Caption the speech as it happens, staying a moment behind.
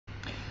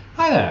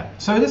Hi there!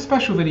 So in this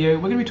special video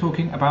we're going to be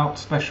talking about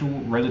special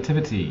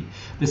relativity.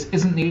 This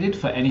isn't needed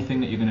for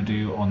anything that you're going to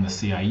do on the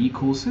CIE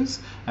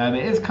courses.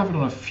 It is covered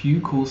on a few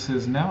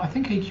courses now. I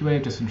think AQA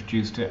have just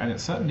introduced it, and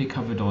it's certainly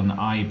covered on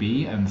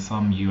IB and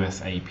some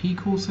US AP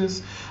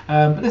courses.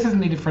 But this isn't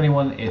needed for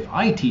anyone if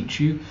I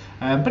teach you,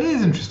 but it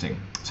is interesting.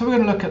 So we're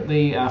going to look at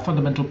the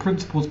fundamental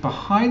principles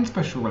behind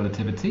special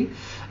relativity.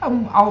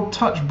 I'll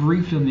touch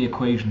briefly on the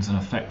equations and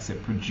effects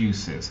it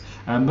produces,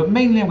 but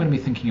mainly I'm going to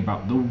be thinking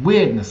about the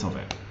weirdness of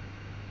it.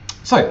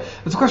 So,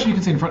 there's a question you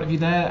can see in front of you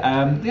there,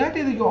 the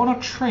idea that you're on a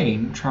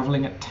train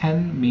travelling at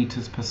 10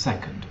 meters per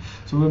second.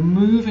 So we're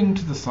moving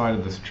to the side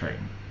of this train.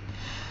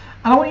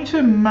 And I want you to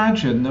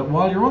imagine that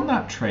while you're on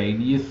that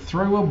train, you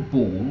throw a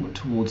ball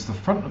towards the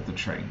front of the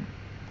train.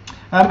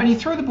 And you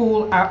throw the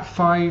ball at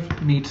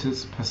 5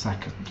 meters per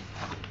second.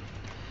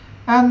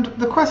 And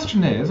the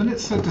question is, and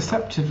it's a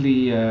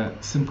deceptively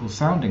simple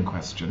sounding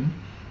question,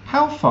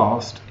 how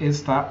fast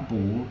is that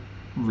ball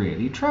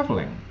really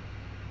travelling?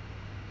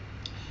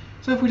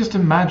 So if we just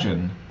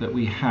imagine that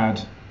we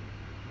had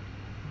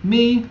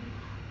me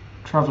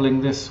travelling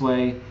this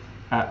way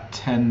at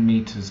 10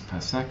 meters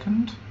per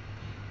second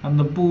and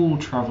the ball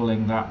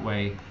travelling that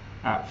way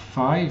at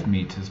 5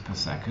 meters per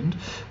second,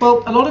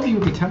 well, a lot of you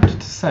would be tempted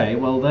to say,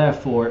 well,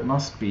 therefore it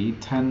must be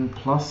 10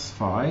 plus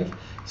 5,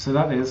 so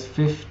that is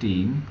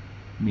 15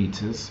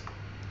 meters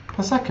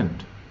per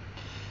second.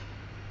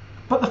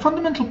 But the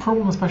fundamental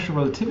problem with special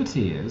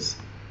relativity is,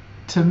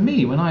 to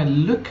me, when I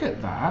look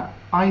at that,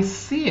 I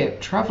see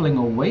it travelling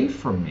away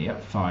from me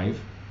at 5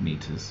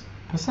 meters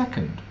per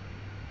second.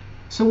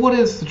 So what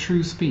is the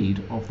true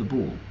speed of the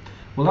ball?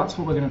 Well, that's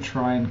what we're going to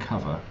try and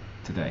cover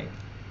today.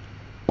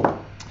 So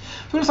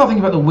we're going to start thinking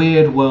about the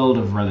weird world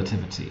of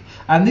relativity.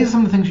 And these are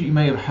some of the things that you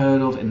may have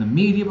heard of in the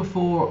media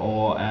before,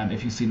 or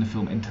if you've seen the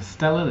film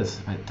Interstellar, this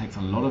takes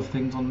a lot of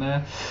things on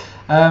there.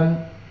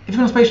 If you're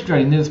on a spaceship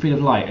journey near the speed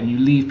of light and you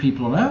leave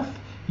people on Earth,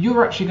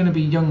 you're actually going to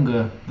be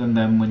younger than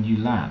them when you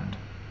land.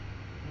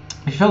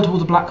 If you fell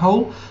towards a black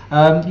hole,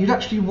 you'd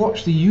actually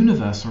watch the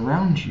universe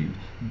around you.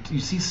 You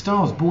see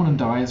stars born and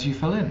die as you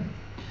fell in.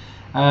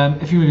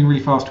 If you're moving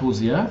really fast towards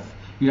the Earth,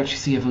 you'd actually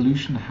see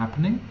evolution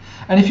happening.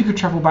 And if you could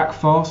travel back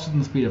faster than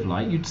the speed of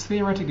light, you'd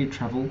theoretically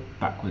travel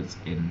backwards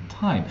in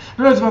time.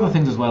 There are loads of other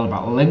things as well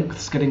about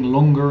lengths getting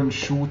longer and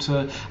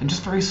shorter, and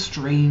just very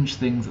strange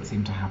things that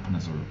seem to happen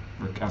as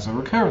a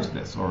recurrence of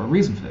this, or a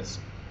reason for this.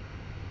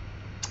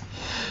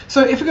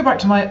 So if we go back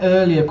to my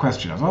earlier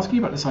question, I was asking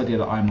you about this idea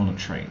that I'm on a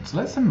train. So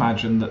let's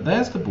imagine that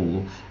there's the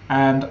ball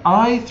and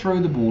I throw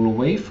the ball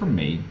away from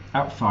me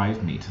at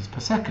 5 meters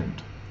per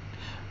second.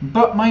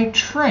 But my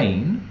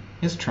train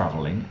is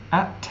travelling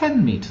at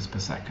 10 meters per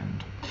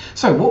second.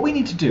 So what we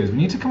need to do is we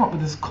need to come up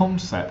with this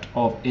concept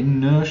of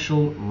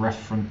inertial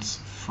reference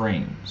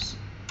frames.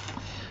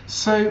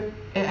 So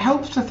it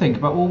helps to think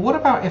about, well, what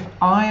about if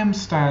I am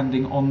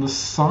standing on the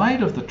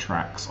side of the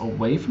tracks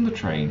away from the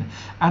train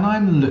and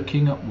I'm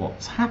looking at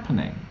what's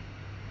happening?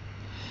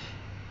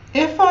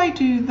 If I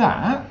do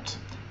that,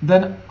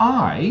 then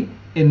I,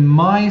 in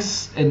my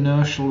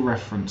inertial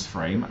reference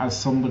frame, as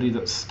somebody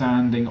that's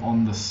standing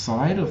on the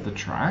side of the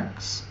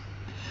tracks,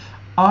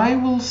 I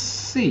will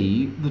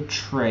see the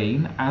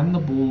train and the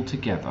ball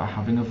together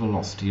having a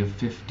velocity of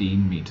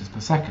 15 meters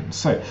per second.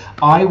 So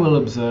I will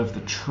observe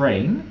the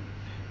train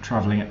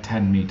travelling at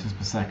 10 meters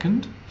per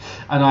second,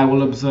 and I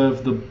will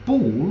observe the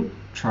ball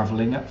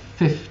travelling at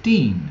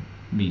 15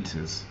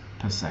 meters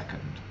per second.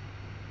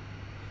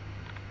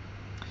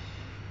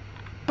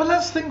 But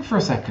let's think for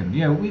a second.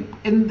 You know,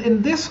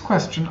 in this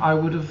question, I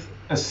would have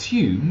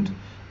assumed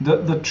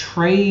that the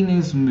train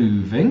is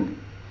moving,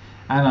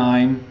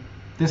 and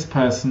this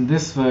person,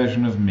 this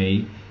version of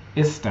me,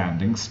 is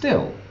standing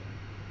still.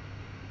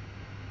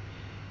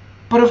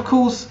 But of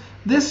course,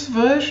 this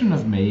version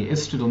of me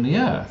is stood on the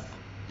Earth.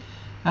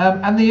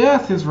 And the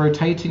Earth is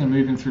rotating and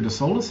moving through the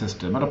solar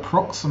system at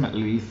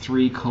approximately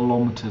 3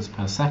 kilometers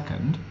per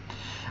second.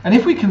 And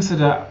if we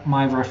consider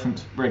my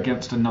reference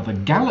against another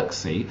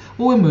galaxy,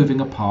 well, we're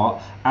moving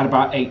apart at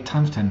about 8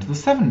 times 10 to the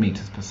 7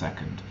 meters per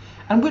second.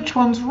 And which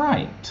one's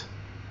right?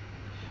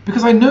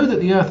 Because I know that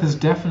the Earth is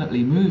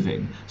definitely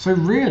moving. So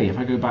really, if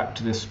I go back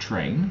to this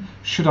train,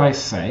 should I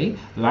say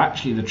that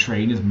actually the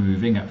train is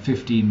moving at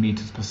 15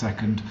 meters per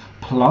second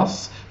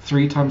plus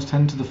 3 times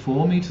 10 to the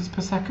 4 meters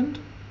per second?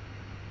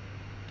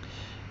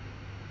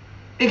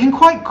 It can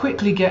quite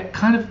quickly get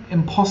kind of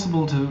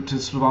impossible to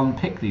sort of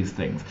unpick these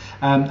things.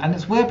 And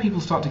it's where people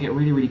start to get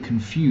really, really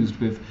confused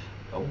with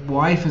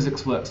why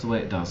physics works the way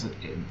it does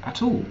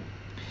at all.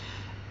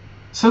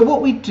 So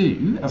what we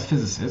do as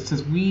physicists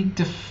is we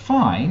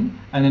define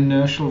an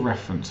inertial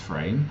reference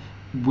frame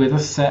with a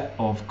set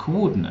of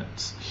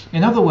coordinates.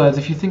 In other words,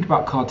 if you think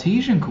about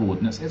Cartesian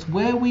coordinates, it's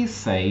where we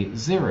say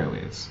 0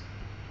 is.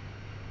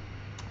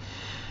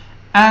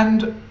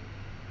 And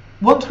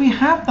once we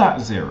have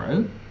that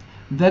 0,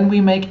 then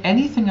we make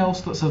anything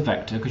else that's a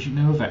vector, because you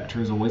know a vector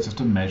is always just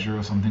a measure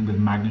of something with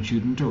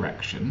magnitude and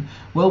direction.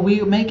 Well,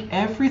 we make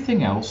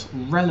everything else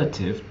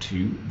relative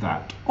to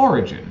that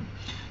origin.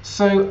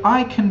 So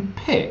I can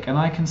pick and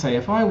I can say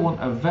if I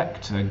want a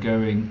vector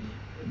going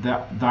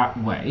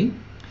that way,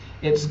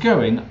 it's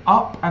going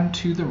up and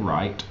to the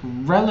right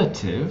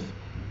relative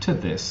to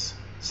this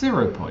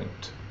 0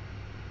 point.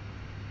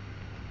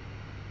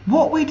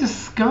 What we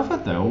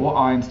discovered though, or what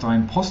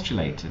Einstein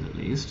postulated at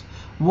least,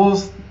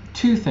 was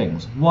two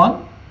things.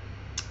 One,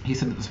 he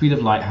said that the speed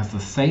of light has the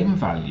same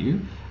value,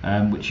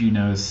 which you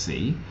know as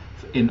c,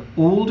 in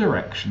all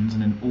directions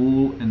and in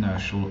all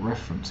inertial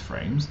reference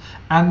frames.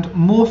 And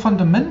more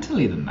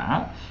fundamentally than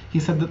that, he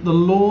said that the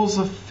laws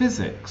of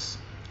physics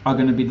are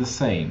going to be the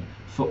same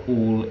for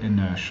all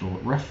inertial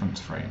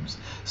reference frames.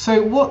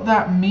 So what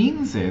that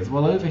means is,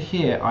 well, over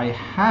here I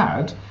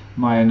had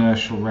my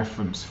inertial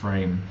reference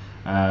frame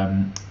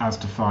as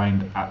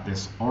defined at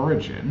this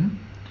origin,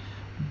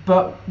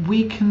 but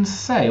we can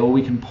say, or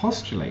we can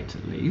postulate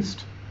at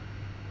least,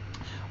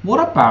 what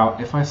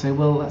about if I say,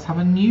 well, let's have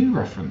a new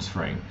reference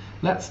frame.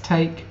 Let's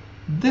take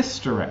this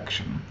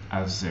direction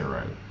as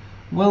 0.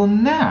 Well,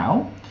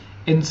 now,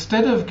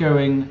 instead of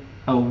going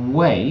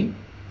away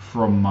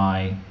from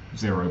my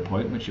 0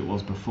 point, which it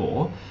was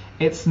before,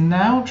 it's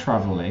now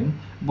traveling,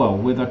 well,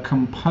 with a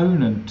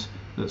component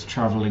that's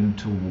traveling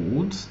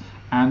towards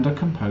and a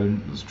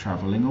component that's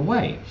traveling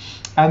away.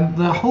 And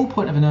the whole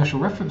point of inertial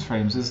reference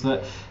frames is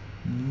that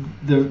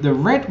the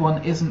red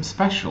one isn't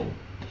special.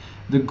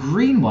 The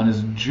green one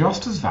is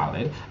just as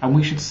valid, and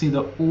we should see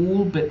that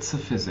all bits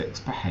of physics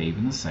behave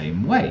in the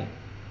same way.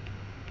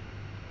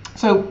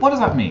 So what does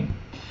that mean?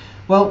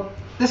 Well,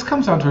 this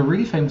comes down to a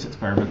really famous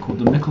experiment called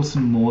the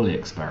Michelson-Morley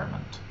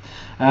experiment.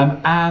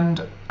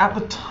 And at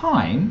the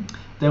time,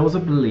 there was a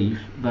belief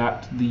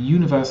that the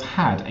universe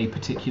had a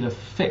particular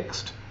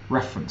fixed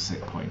reference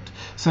point.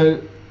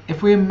 So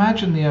if we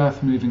imagine the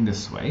Earth moving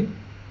this way,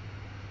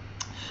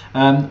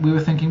 we were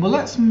thinking, well,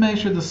 let's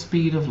measure the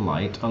speed of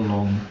light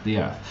along the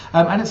Earth.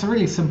 And it's a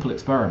really simple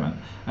experiment.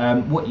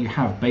 What you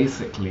have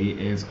basically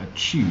is a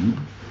tube,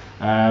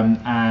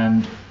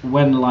 and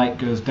when light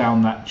goes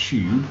down that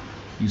tube,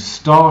 you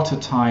start a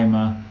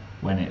timer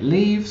when it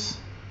leaves,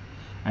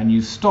 and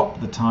you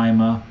stop the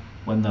timer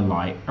when the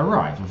light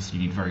arrives. Obviously,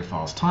 you need very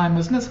fast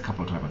timers, and there's a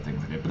couple of clever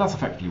things they did, but that's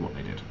effectively what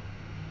they did.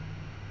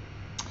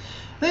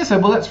 They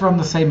said, well, let's run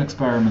the same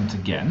experiment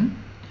again,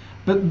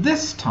 but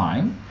this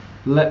time,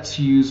 let's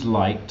use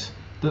light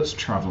that's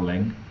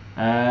traveling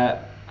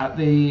at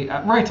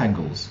right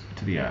angles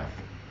to the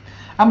Earth.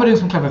 And by doing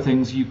some clever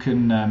things, you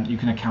can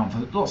account for,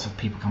 lots of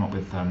people come up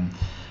with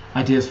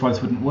ideas for why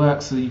this wouldn't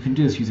work. So you can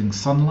do this using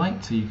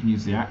sunlight, so you can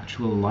use the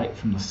actual light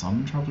from the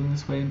sun traveling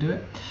this way and do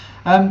it.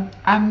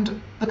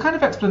 And the kind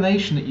of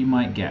explanation that you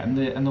might get,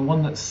 and the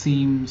one that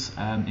seems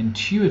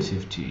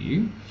intuitive to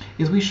you,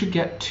 is we should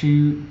get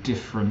two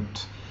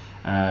different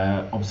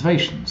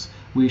observations.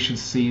 We should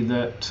see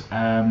that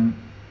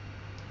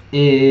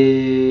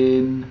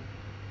in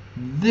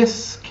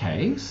this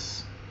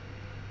case,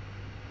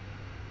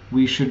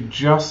 we should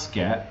just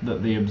get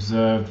that the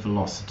observed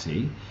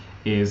velocity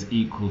is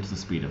equal to the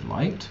speed of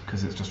light,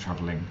 because it's just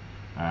traveling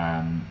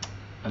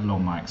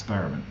along my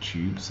experiment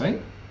tube,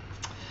 say.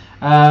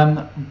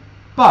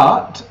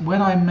 But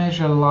when I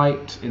measure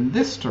light in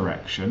this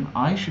direction,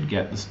 I should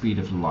get the speed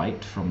of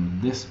light from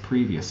this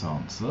previous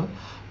answer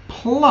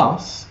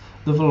plus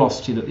the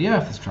velocity that the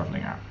Earth is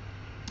traveling at.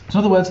 So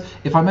in other words,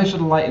 if I measure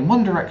the light in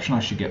one direction, I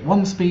should get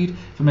one speed.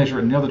 If I measure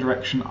it in the other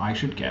direction, I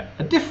should get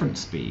a different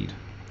speed.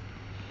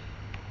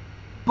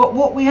 But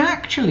what we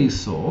actually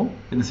saw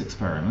in this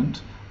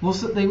experiment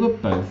was that they were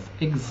both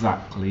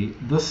exactly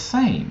the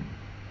same.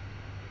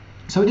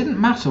 So it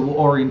didn't matter what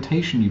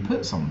orientation you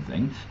put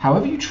something,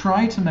 however you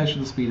try to measure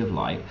the speed of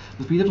light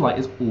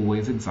is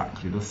always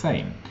exactly the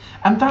same.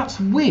 And that's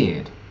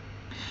weird,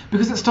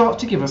 because it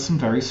starts to give us some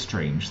very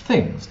strange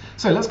things.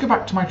 So let's go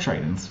back to my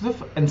train.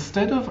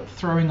 Instead of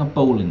throwing a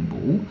bowling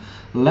ball,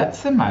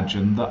 let's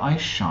imagine that I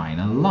shine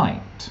a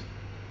light.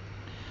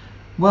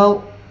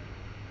 Well,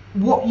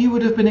 what you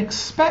would have been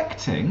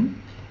expecting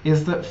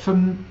is that for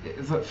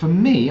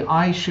me,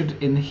 I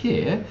should, in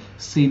here,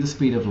 see the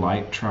speed of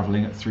light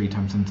travelling at 3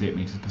 times 10 to the 8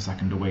 meters per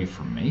second away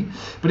from me.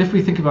 But if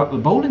we think about the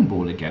bowling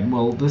ball again,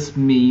 well, this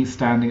me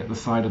standing at the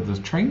side of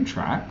the train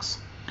tracks,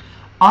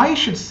 I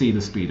should see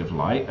the speed of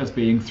light as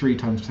being 3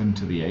 times 10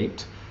 to the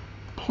 8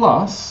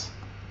 plus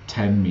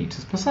 10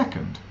 meters per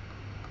second.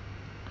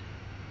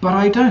 But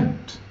I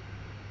don't.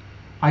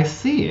 I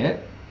see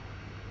it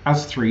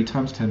as 3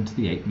 times 10 to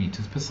the 8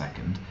 meters per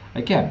second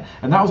again.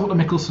 And that was what the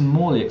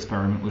Michelson-Morley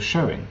experiment was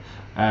showing.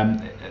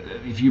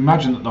 If you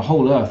imagine that the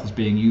whole Earth is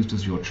being used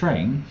as your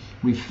train,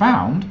 we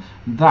found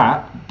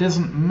that it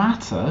doesn't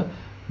matter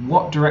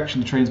what direction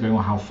the train's going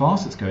or how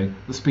fast it's going,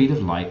 the speed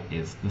of light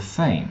is the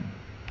same.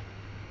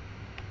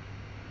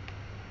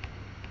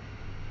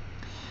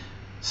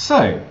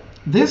 So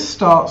this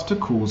starts to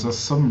cause us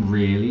some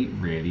really,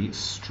 really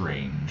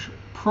strange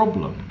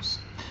problems.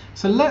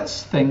 So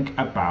let's think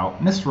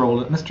about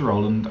Mr.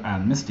 Rowland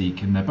and Miss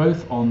Deakin. They're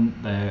both on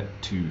their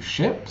 2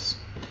 ships.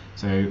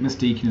 So Miss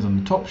Deakin is on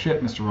the top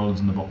ship, Mr. Rowland's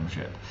on the bottom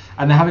ship.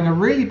 And they're having a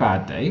really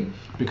bad day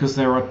because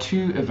there are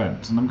 2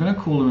 events. And I'm going to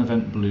call them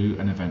event blue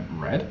and event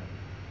red.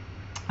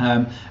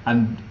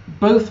 And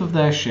both of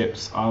their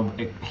ships are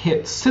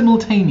hit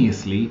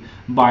simultaneously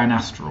by an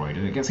asteroid.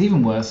 And it gets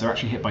even worse, they're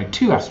actually hit by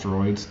 2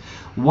 asteroids,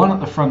 one at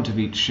the front of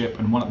each ship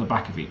and one at the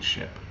back of each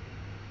ship.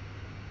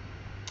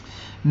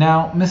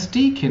 Now, Miss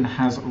Deakin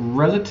has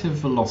relative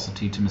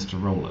velocity to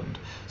Mr. Rowland.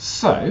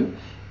 So,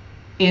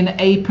 in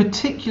a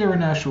particular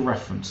inertial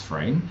reference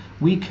frame,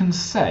 we can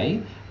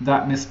say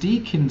that Miss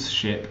Deakin's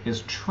ship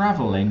is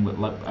travelling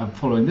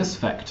following this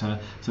vector,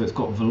 so it's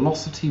got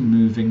velocity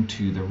moving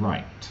to the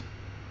right.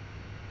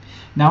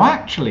 Now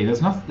actually,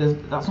 that's not the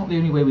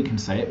only way we can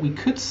say it. We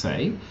could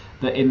say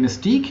that in Miss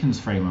Deakin's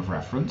frame of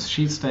reference,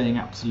 she's staying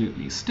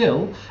absolutely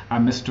still,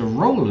 and Mr.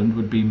 Rowland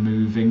would be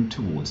moving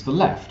towards the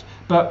left.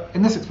 But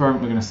in this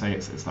experiment, we're going to say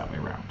it's that way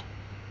around.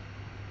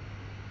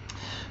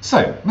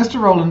 So,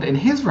 Mr. Rowland, in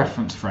his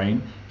reference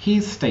frame,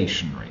 he's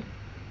stationary.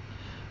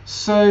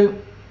 So,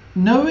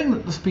 knowing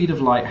that the speed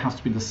of light has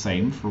to be the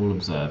same for all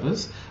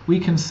observers, we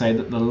can say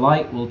that the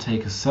light will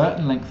take a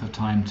certain length of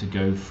time to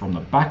go from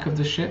the back of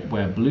the ship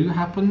where blue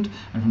happened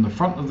and from the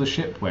front of the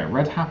ship where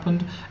red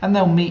happened, and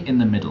they'll meet in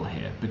the middle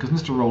here because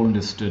Mr. Rowland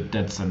is stood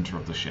dead centre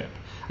of the ship.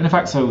 And in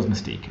fact, so was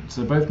Miss Deakin.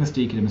 So both Miss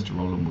Deakin and Mr.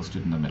 Rowland were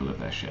stood in the middle of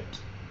their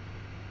ships.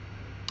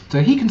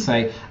 So he can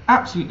say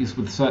absolutely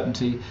with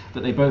certainty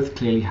that they both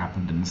clearly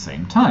happened in the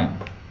same time.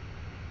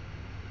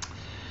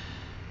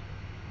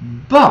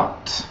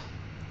 But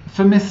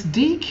for Miss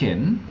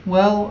Deakin,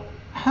 well,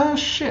 her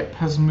ship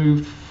has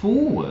moved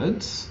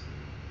forwards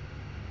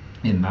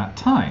in that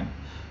time.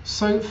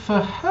 So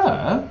for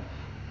her,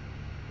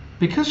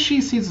 because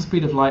she sees the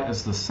speed of light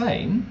as the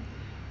same,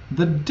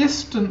 the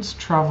distance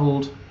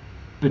travelled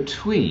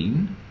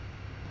between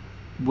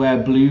where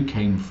blue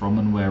came from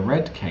and where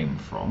red came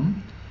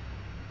from,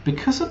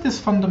 because of this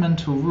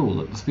fundamental rule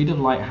that the speed of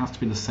light has to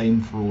be the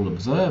same for all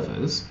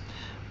observers,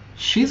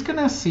 she's going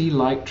to see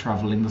light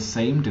travelling the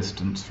same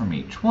distance from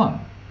each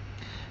one.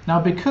 Now,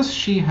 because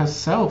she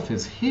herself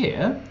is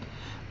here,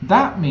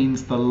 that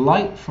means the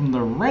light from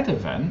the red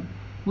event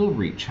will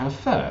reach her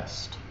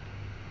first.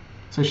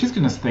 So she's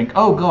going to think,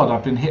 oh God,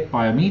 I've been hit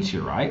by a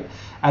meteorite.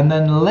 And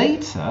then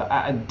later,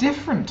 at a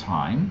different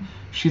time,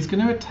 she's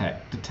going to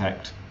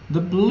detect the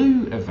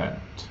blue event.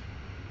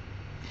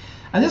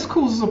 And this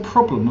causes a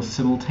problem of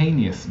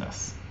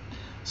simultaneousness.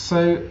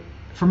 So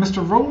from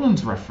Mr.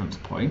 Rowland's reference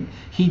point,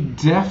 he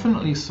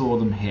definitely saw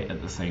them hit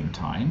at the same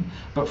time,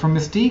 but from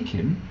Miss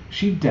Deakin,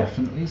 she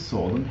definitely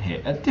saw them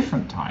hit at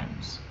different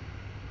times.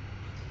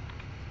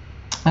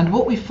 And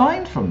what we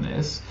find from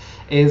this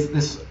is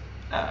this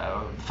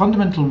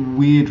fundamental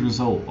weird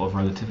result of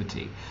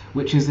relativity,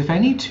 which is if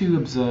any two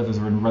observers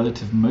are in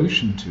relative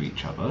motion to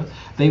each other,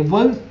 they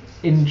won't,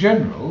 in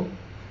general,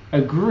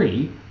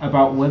 agree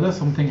about whether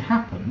something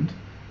happened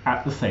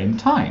at the same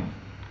time,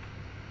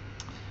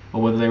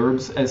 or whether they were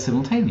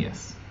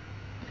simultaneous.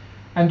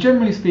 And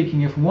generally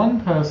speaking, if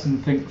one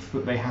person thinks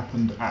that they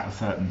happened at a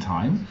certain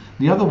time,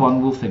 the other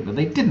one will think that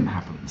they didn't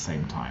happen at the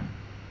same time.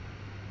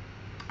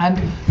 And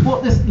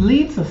what this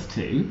leads us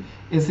to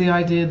is the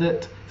idea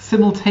that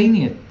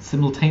simultaneousness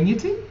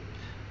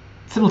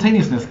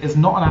is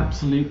not an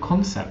absolute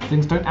concept.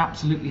 Things don't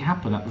absolutely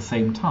happen at the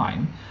same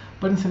time,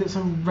 but instead it's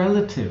a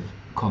relative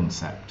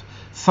concept.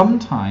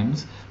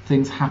 Sometimes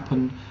things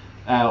happen,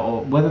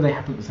 or whether they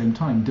happen at the same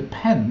time,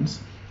 depends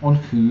on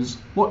who's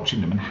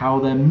watching them and how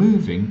they're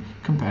moving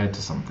compared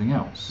to something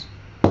else.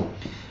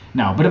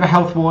 Now, a bit of a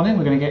health warning,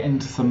 we're going to get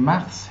into some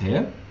maths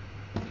here,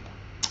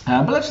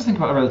 but let's just think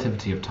about the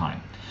relativity of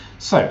time.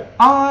 So,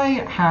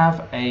 I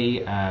have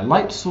a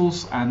light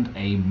source and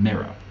a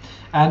mirror,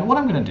 and what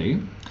I'm going to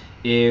do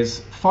is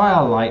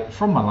fire light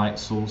from my light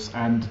source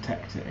and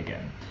detect it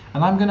again.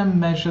 And I'm going to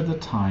measure the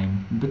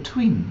time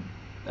between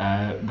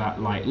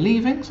that light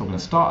leaving, so I'm going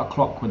to start a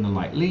clock when the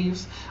light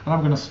leaves, and I'm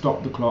going to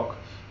stop the clock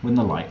when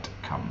the light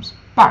comes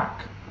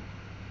back.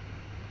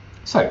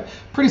 So,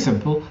 pretty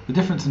simple, the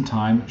difference in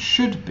time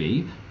should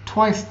be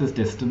twice the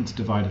distance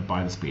divided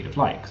by the speed of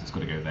light, because it's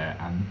got to go there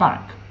and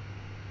back.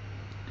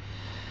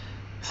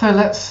 So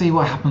let's see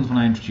what happens when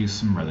I introduce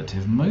some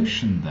relative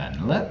motion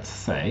then. Let's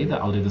say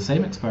that I'll do the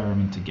same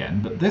experiment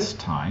again, but this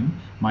time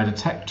my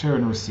detector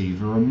and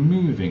receiver are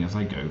moving as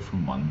I go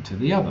from one to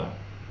the other.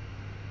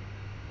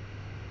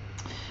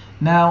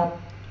 Now,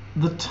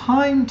 the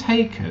time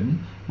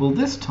taken will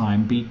this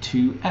time be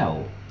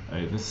 2L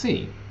over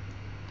C.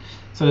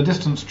 So the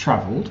distance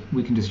travelled,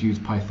 we can just use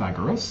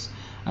Pythagoras,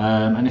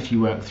 and if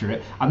you work through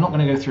it, I'm not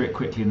going to go through it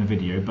quickly in the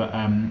video, but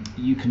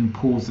you can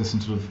pause this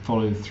and sort of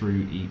follow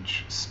through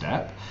each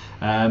step.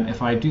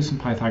 If I do some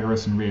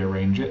Pythagoras and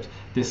rearrange it,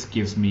 this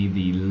gives me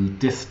the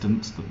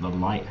distance that the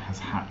light has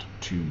had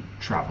to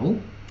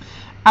travel.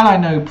 And I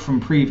know from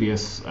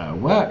previous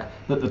work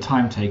that the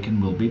time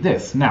taken will be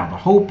this. Now, the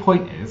whole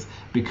point is,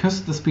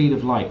 because the speed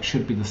of light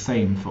should be the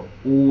same for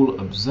all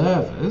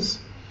observers,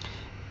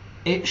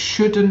 it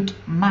shouldn't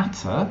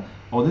matter,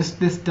 or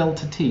this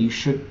delta t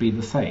should be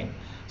the same.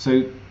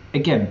 So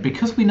again,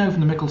 because we know from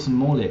the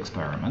Michelson-Morley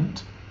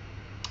experiment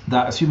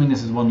that assuming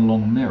this is one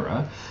long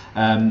mirror,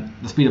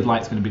 the speed of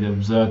light is going to be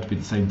observed to be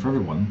the same for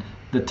everyone,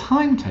 the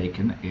time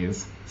taken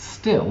is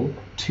still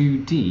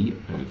 2d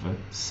over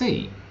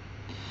c.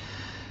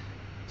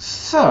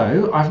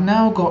 So I've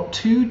now got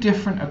two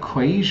different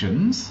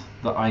equations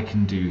that I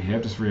can do here.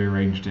 I've just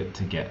rearranged it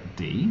to get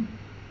d.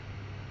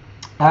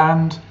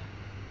 And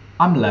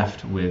I'm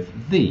left with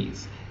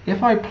these.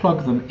 If I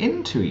plug them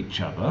into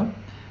each other,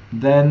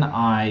 then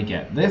I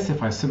get this.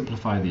 If I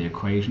simplify the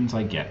equations,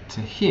 I get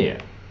to here.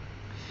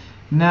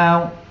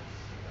 Now,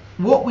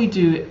 what we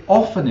do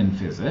often in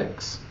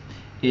physics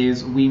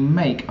is we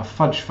make a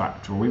fudge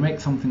factor, or we make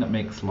something that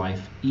makes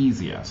life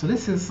easier. So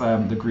this is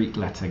the Greek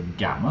letter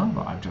gamma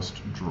that I've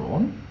just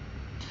drawn.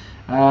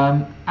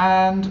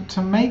 And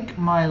to make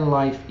my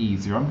life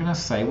easier, I'm going to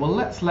say, well,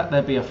 let's let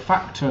there be a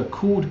factor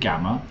called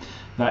gamma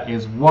that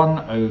is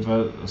 1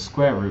 over the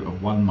square root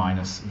of 1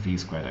 minus v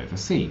squared over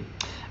c.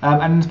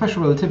 And in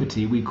special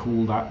relativity, we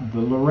call that the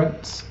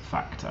Lorentz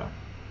factor.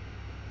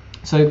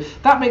 So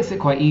that makes it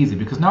quite easy,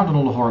 because now I've done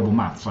all the horrible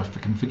maths, so I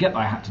can forget that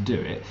I had to do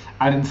it,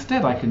 and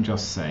instead I can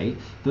just say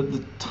that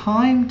the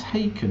time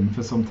taken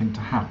for something to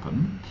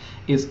happen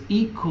is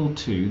equal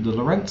to the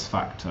Lorentz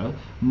factor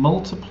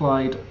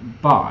multiplied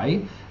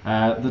by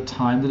the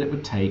time that it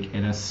would take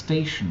in a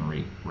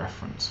stationary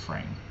reference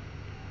frame.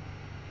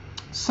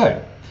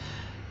 So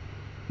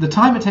the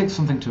time it takes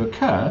something to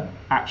occur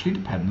actually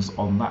depends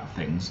on that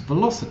thing's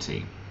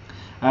velocity.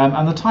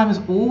 And the time is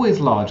always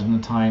larger than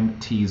the time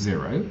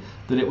t0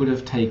 that it would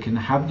have taken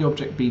had the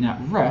object been at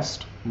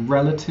rest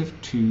relative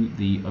to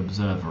the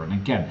observer. And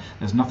again,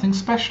 there's nothing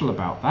special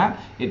about that.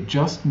 It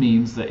just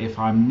means that if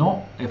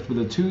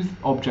the two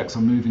objects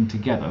are moving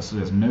together, so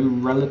there's no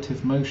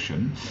relative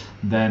motion,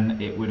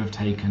 then it would have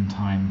taken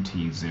time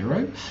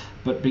t0.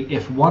 But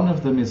if one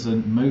of them is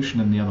in motion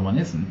and the other one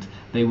isn't,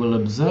 they will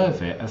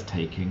observe it as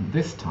taking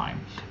this time.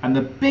 And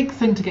the big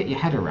thing to get your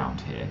head around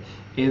here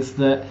is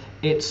that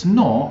it's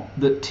not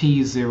that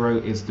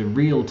t0 is the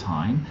real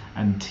time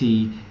and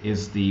t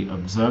is the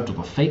observed or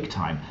the fake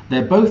time.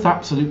 They're both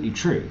absolutely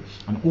true,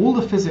 and all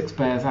the physics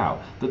bears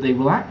out that they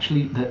will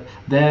actually,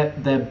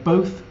 that they're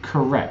both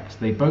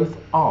correct. They both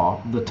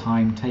are the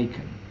time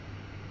taken.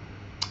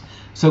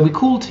 So we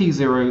call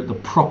t0 the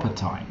proper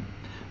time,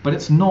 but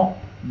it's not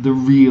the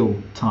real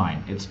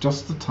time. It's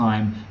just the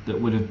time that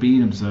would have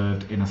been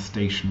observed in a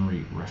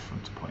stationary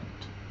reference point.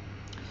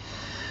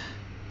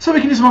 So we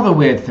can do some other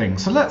weird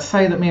things. So let's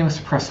say that me and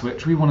Mr.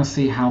 Presswich, we want to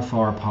see how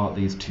far apart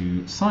these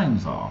two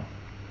signs are.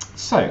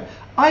 So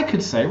I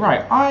could say,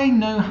 right, I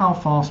know how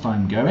fast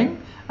I'm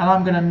going, and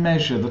I'm going to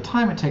measure the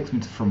time it takes me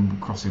from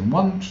crossing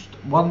one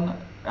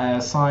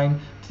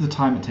sign to the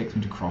time it takes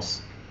me to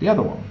cross the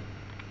other one.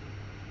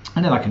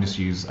 And then I can just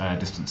use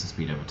distance and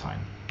speed over time.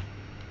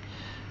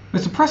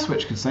 Mr.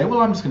 Presswich could say,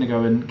 well, I'm just going to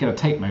go and get a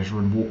tape measure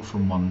and walk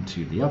from one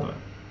to the other.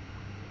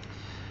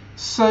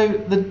 So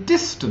the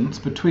distance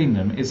between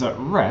them is at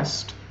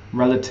rest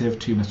relative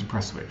to Mr.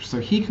 Presswich. So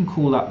he can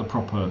call that the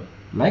proper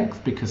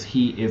length because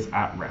he is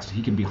at rest.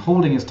 He can be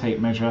holding his tape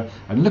measure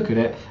and look at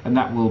it, and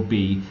that will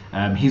be,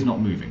 he's not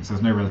moving, so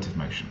there's no relative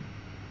motion.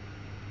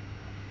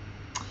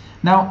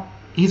 Now,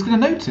 he's going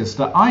to notice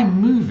that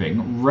I'm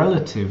moving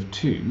relative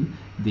to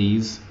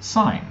these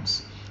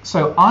signs.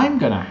 So I'm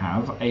going to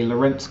have a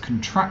Lorentz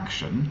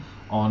contraction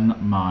on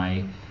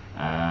my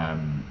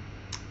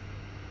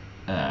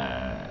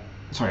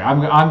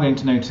I'm going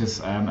to notice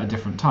a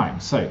different time.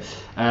 So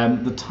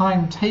the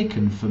time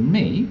taken for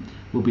me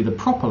will be the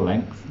proper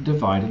length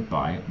divided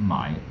by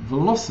my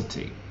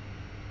velocity.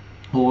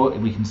 Or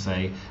we can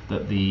say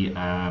that the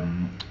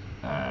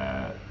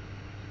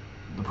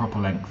proper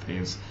length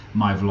is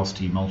my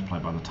velocity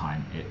multiplied by the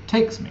time it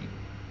takes me.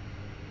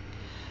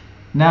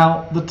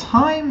 Now, the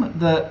time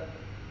that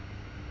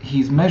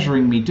he's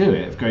measuring me do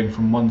it, of going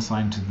from one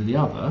sign to the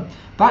other,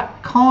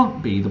 that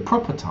can't be the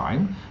proper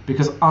time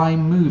because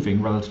I'm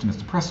moving relative to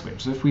Mr.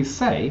 Presswich. So if we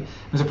say,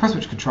 Mr.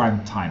 Presswich could try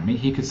and time me,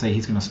 he could say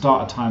he's going to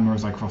start a timer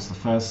as I cross the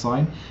first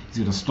sign, he's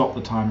going to stop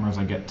the timer as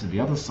I get to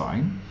the other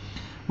sign.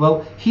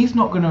 Well, he's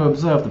not going to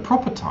observe the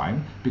proper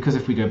time because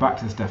if we go back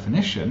to this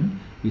definition,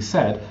 we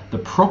said the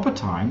proper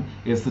time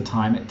is the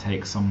time it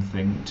takes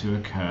something to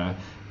occur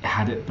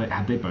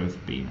had they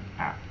both been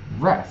at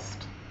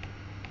rest.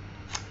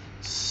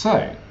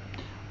 So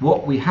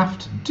what we have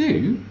to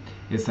do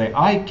is say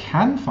I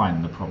can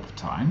find the proper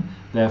time,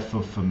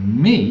 therefore for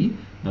me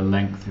the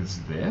length is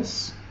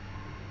this,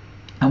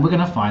 and we're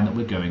going to find that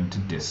we're going to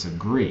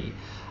disagree.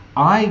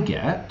 I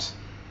get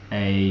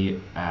a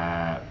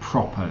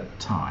proper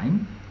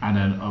time and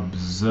an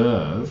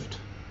observed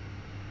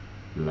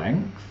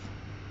length.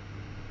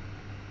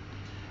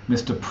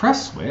 Mr.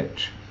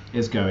 Presswich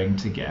is going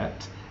to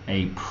get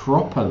a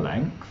proper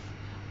length,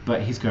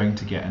 but he's going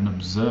to get an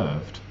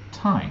observed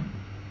time.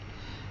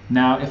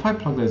 Now, if I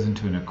plug those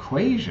into an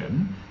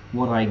equation,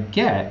 what I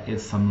get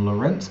is some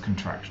Lorentz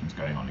contractions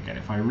going on again.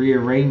 If I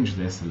rearrange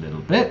this a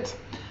little bit,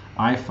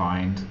 I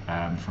find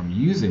from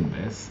using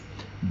this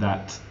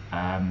that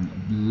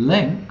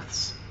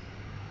lengths,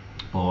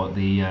 or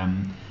the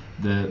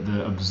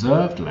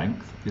observed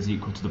length, is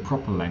equal to the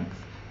proper length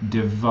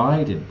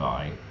divided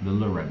by the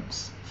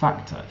Lorentz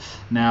factor.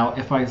 Now,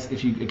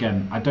 if you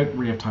again, I don't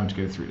really have time to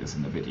go through this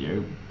in the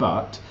video,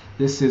 but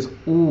this is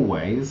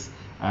always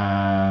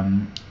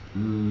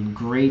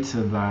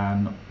greater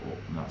than, or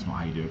that's not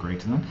how you do a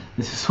greater than,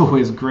 this is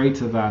always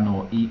greater than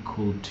or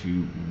equal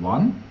to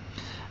 1.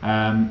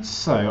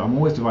 So I'm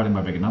always dividing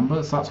by bigger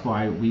numbers. That's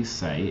why we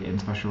say in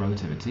special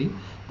relativity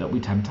that we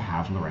tend to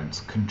have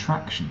Lorentz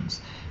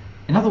contractions.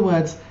 In other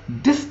words,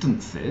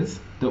 distances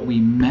that we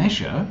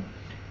measure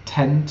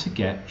tend to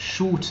get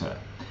shorter.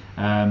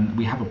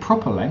 We have a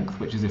proper length,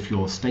 which is if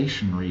you're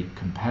stationary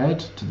compared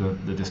to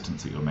the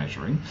distance that you're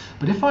measuring.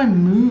 But if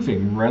I'm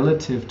moving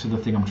relative to the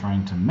thing I'm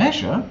trying to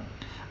measure,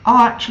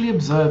 I'll actually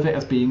observe it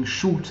as being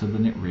shorter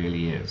than it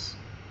really is.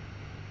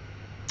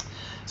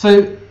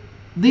 So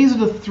these are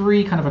the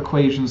three kind of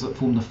equations that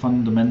form the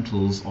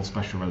fundamentals of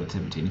special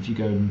relativity. And if you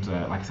go and,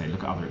 like I say,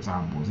 look at other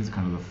examples, these are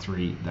kind of the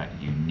three that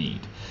you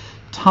need.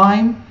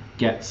 Time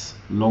gets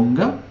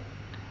longer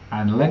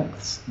and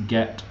lengths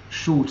get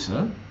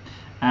shorter,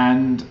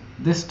 and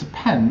this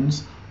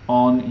depends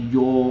on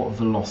your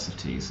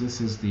velocity. So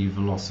this is the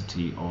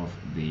velocity of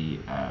the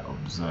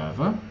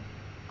observer,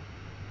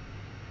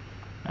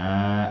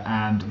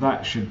 and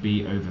that should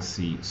be over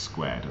c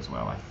squared as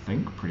well, I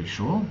think, pretty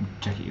sure.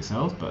 Check it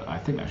yourselves, but I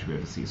think that should be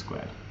over c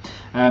squared.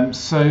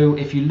 So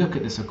if you look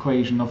at this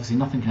equation, obviously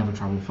nothing can ever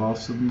travel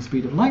faster than the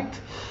speed of light.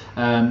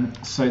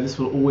 So this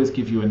will always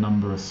give you a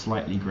number of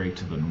slightly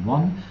greater than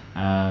 1,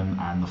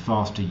 and the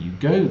faster you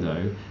go,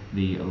 though,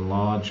 the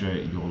larger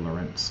your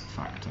Lorentz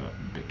factor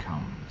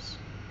becomes.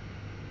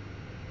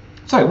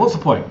 So what's the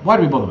point? Why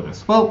do we bother with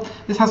this? Well,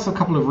 this has a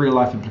couple of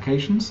real-life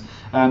implications.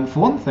 For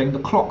one thing, the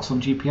clocks on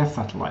GPS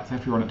satellites have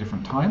to be run at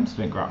different times, so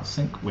they don't go out of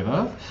sync with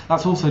Earth.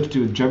 That's also to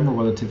do with general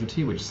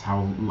relativity, which is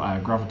how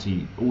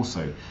gravity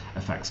also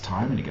affects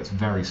time, and it gets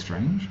very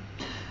strange.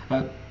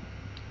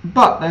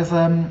 But there's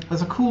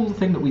a cool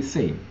thing that we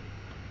see.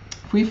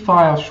 If we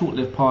fire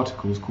short-lived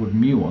particles called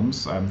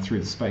muons through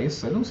the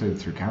space, and also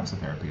through cancer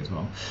therapy as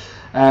well,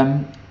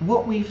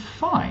 what we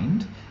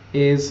find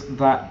is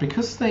that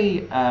because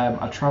they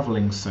are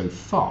traveling so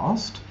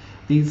fast,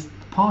 these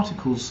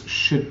particles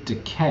should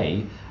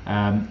decay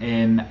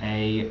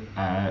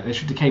they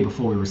should decay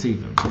before we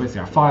receive them. So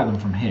basically I fire them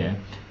from here,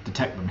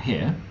 detect them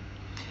here,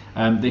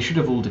 they should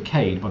have all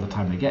decayed by the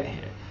time they get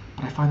here,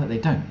 but I find that they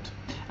don't.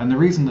 And the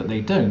reason that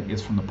they don't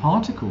is from the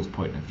particles'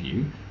 point of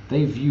view,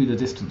 they view the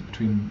distance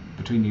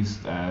between these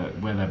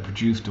where they're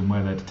produced and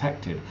where they're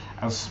detected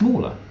as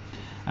smaller,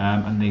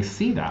 and they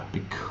see that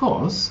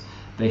because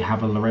they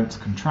have a Lorentz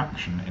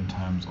contraction in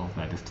terms of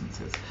their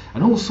distances.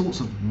 And all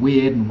sorts of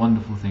weird and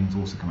wonderful things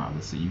also come out of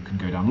this, so you can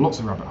go down lots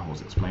of rabbit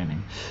holes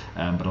explaining.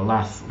 But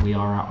alas, we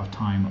are out of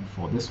time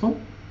for this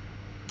one.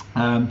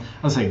 As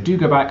I say, do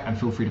go back and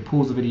feel free to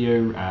pause the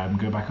video,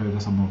 go back over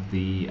some of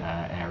the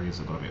areas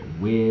that got a bit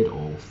weird,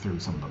 or through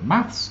some of the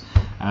maths.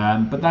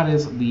 But that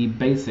is the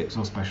basics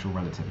of special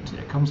relativity.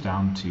 It comes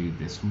down to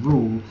this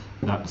rule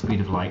that the speed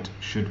of light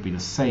should be the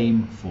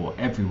same for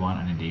everyone,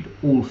 and indeed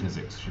all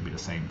physics should be the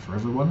same for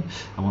everyone.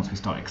 And once we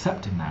start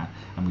accepting that,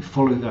 and we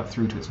follow that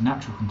through to its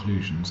natural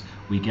conclusions,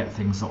 we get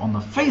things that on the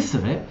face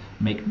of it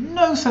make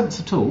no sense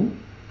at all,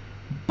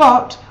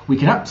 but we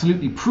can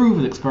absolutely prove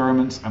with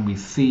experiments, and we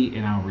see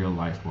in our real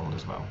life world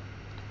as well.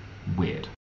 Weird.